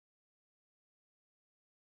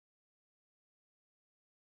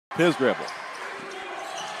His dribble.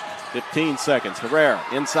 15 seconds. Herrera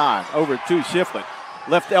inside. Over to Shifflett.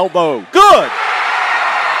 Left elbow. Good!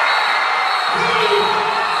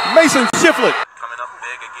 Mason Shifflett. Coming up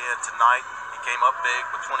big again tonight. He came up big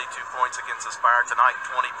with 22 points against Aspire. Tonight,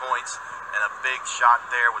 20 points and a big shot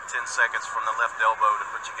there with 10 seconds from the left elbow to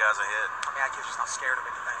put you guys ahead. M.A.T.S just not scared of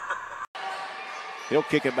anything. He'll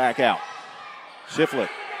kick it back out. Shifflett.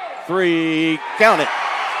 Three. Count it.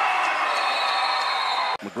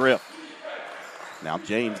 McGriff. Now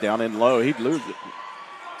James down in low. He'd lose it.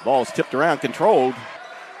 Ball's tipped around, controlled.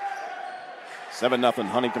 7-0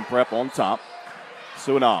 Huntington Prep on top.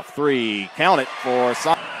 Suinoff, three. Count it for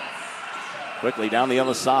quickly down the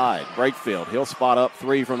other side. Brakefield. He'll spot up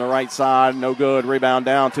three from the right side. No good. Rebound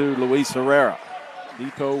down to Luis Herrera.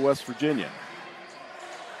 Depot, West Virginia.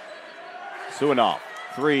 Suinoff,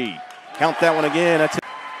 three. Count that one again. That's it.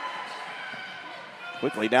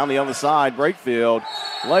 Quickly down the other side. Brakefield.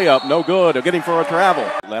 Layup, no good. They're getting for a travel.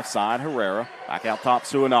 Left side, Herrera. Back out top,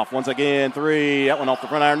 Suinoff. Once again, three. That one off the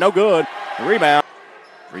front iron. No good. The rebound.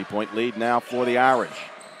 3-point lead now for the Irish.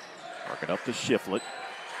 Work it up to Shifflett.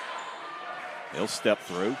 He'll step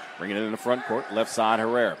through. Bring it in the front court. Left side,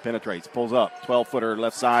 Herrera. Penetrates, pulls up. 12-footer,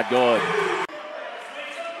 left side, good.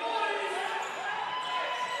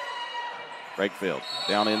 Brakefield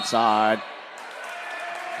down inside.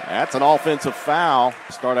 That's an offensive foul.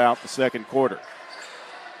 Start out the second quarter.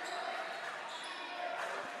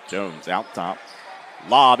 Jones out top.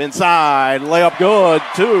 Lob inside. Layup good.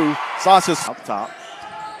 Two. Sauces out top.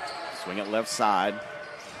 Swing it left side.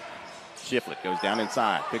 Shifflett goes down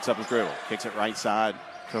inside. Picks up his dribble. Kicks it right side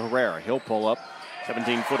to Herrera. He'll pull up.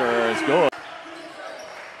 17-footer is good.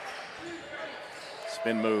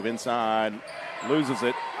 Spin move inside. Loses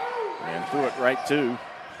it. And threw it right to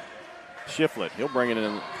Shifflett. He'll bring it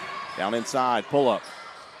in down inside. Pull up.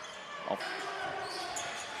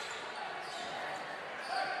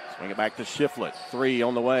 Swing it back to Shifflett. Three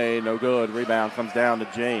on the way. No good. Rebound comes down to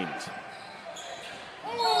James.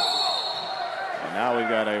 And now we've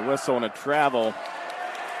got a whistle and a travel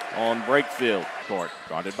on Brakefield court.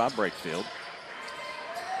 Guarded by Brakefield.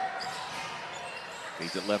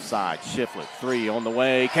 Feeds it left side. Shifflett. Three on the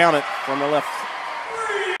way. Count it from the left.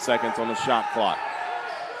 Seconds on the shot clock.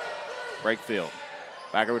 Brakefield.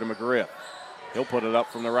 Back over to McGriff. He'll put it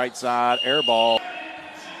up from the right side. Air ball.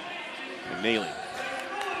 McNeely.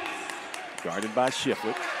 Guarded by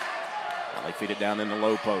Shifflett. Now they feed it down in the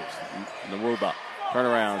low post. Nwuba.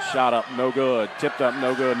 Turnaround. Shot up. No good. Tipped up.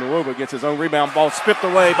 No good. Nwuba gets his own rebound. Ball stripped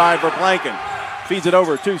away by Verplanken. Feeds it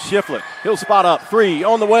over to Shifflett. He'll spot up. Three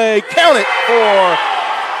on the way. Count it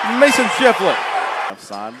for Mason Shifflett.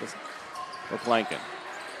 Outside Verplanken.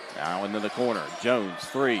 Now into the corner. Jones.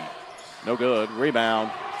 Three. No good. Rebound.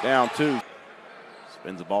 Down two.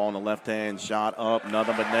 Spins the ball on the left hand. Shot up.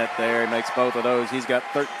 Nothing but net there. He makes both of those. He's got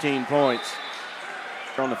 13 points.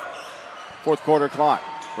 On the fourth quarter clock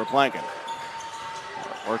for Plankin.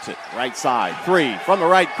 Works it right side. Three from the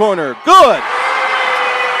right corner. Good!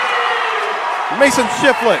 Mason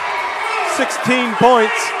Shifflett. 16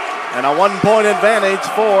 points and a 1-point advantage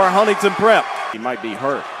for Huntington Prep. He might be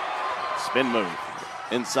hurt. Spin move.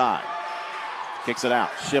 Inside. Kicks it out.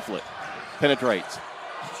 Shifflett penetrates.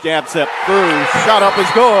 Jab step through. Shot up is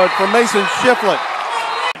good for Mason Shifflett.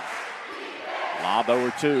 Lob over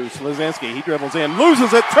to Slazinski. He dribbles in.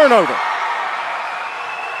 Loses it. Turnover.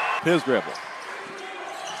 His dribble.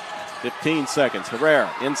 15 seconds.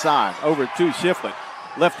 Herrera inside. Over to Shifflett.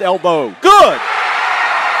 Left elbow. Good!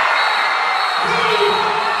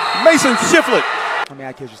 Mason Shifflett.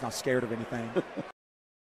 M.A.T.S just not scared of anything.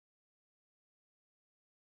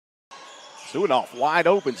 Suinoff wide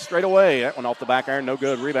open straight away. That one off the back iron, no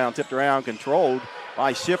good. Rebound tipped around, controlled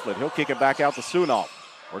by Shifflett. He'll kick it back out to Suinoff.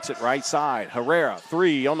 Works it right side. Herrera,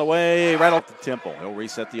 three on the way, right off the temple. He'll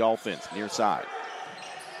reset the offense, near side.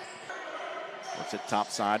 Works it top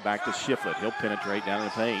side, back to Shifflett. He'll penetrate down in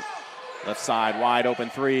the paint. Left side, wide open,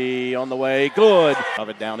 three on the way, good. Of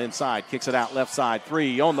it down inside, kicks it out left side,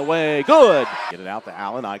 three on the way, good. Get it out to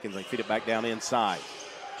Allen Ikens. They feed it back down inside.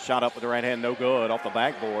 Shot up with the right hand, no good. Off the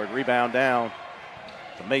backboard, rebound down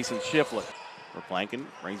to Mason Shifflett. Verplanken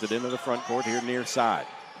brings it into the front court here near side.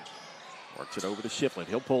 Works it over to Shifflett.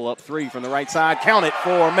 He'll pull up three from the right side. Count it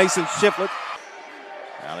for Mason Shifflett.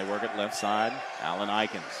 Now they work it left side. Allen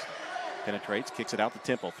Ikens penetrates, kicks it out to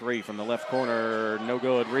Temple. Three from the left corner, no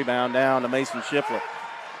good. Rebound down to Mason Shifflett.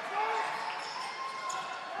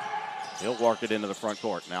 He'll work it into the front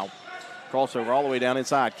court. Now crossover all the way down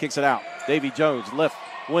inside, kicks it out. Davy Jones, left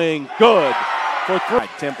wing, good for three.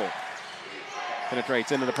 Temple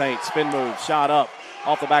penetrates into the paint, spin move, shot up,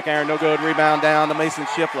 off the back iron, no good. Rebound down to Mason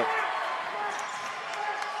Shifflett.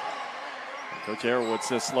 Coach Arrowwood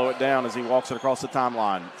says slow it down as he walks it across the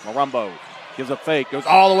timeline. Marumbo gives a fake, goes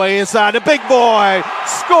all the way inside. The big boy,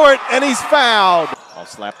 score it, and he's fouled. All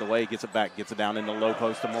slapped away, gets it back, gets it down in the low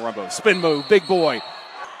post to Marumbo. Spin move, big boy.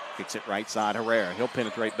 Kicks it right side, Herrera. He'll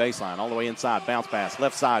penetrate baseline, all the way inside. Bounce pass,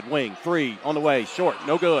 left side, wing, three, on the way, short,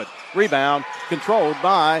 no good. Rebound, controlled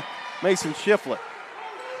by Mason Shifflett.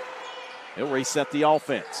 He'll reset the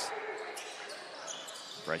offense.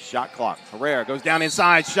 Fresh shot clock. Herrera goes down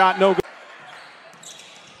inside, shot, no good.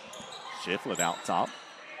 Shifflett out top.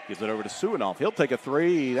 Gives it over to Suinoff. He'll take a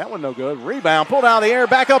three. That one no good. Rebound, pulled out of the air,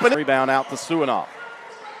 back up, and rebound out to Suinoff.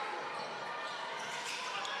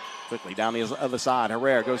 Quickly down the other side.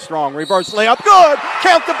 Herrera goes strong. Reverse layup. Good.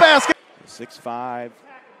 Count the basket. 6'5"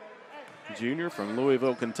 junior from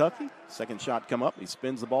Louisville, Kentucky. Second shot come up. He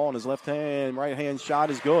spins the ball in his left hand. Right hand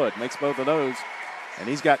shot is good. Makes both of those. And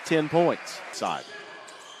he's got 10 points. Side.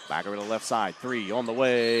 Back over to the left side. Three on the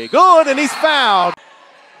way. Good. And he's fouled.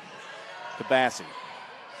 To Bassie.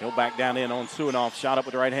 He'll back down in on Suinoff. Shot up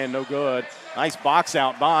with the right hand. No good. Nice box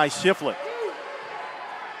out by Shifflett.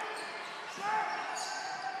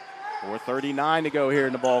 4:39 to go here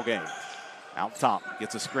in the ball game. Out top,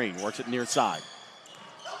 gets a screen, works it near side.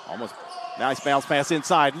 Almost nice bounce pass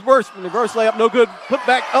inside. Reverse layup, no good. Put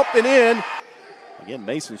back up and in. Again,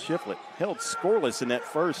 Mason Shifflett held scoreless in that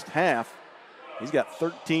first half. He's got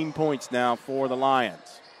 13 points now for the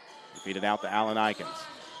Lions. Feed it out to Allen Eikens.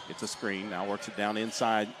 Gets a screen, now works it down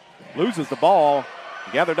inside. Loses the ball,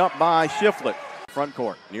 gathered up by Shifflett. Front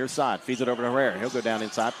court, near side, feeds it over to Herrera. He'll go down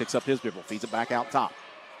inside, picks up his dribble, feeds it back out top.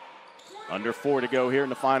 Under 4 to go here in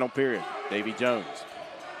the final period. Davy Jones,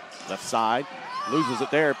 left side, loses it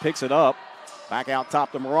there, picks it up. Back out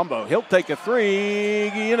top to Marumbo. He'll take a three,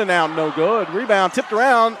 in and out, no good. Rebound tipped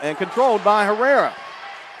around and controlled by Herrera.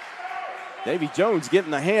 Davy Jones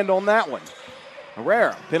getting the hand on that one.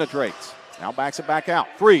 Herrera penetrates, now backs it back out.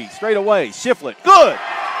 Three, straight away, Shifflett, good!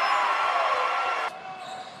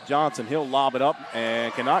 Johnson, he'll lob it up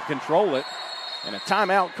and cannot control it. And a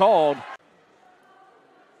timeout called.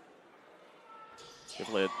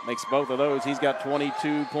 Shifflett makes both of those. He's got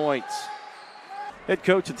 22 points. Head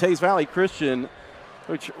coach at Teays Valley Christian,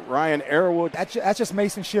 Coach Ryan Arrowwood. That's just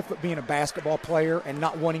Mason Shifflett being a basketball player and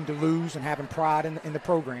not wanting to lose and having pride in the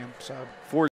program. So.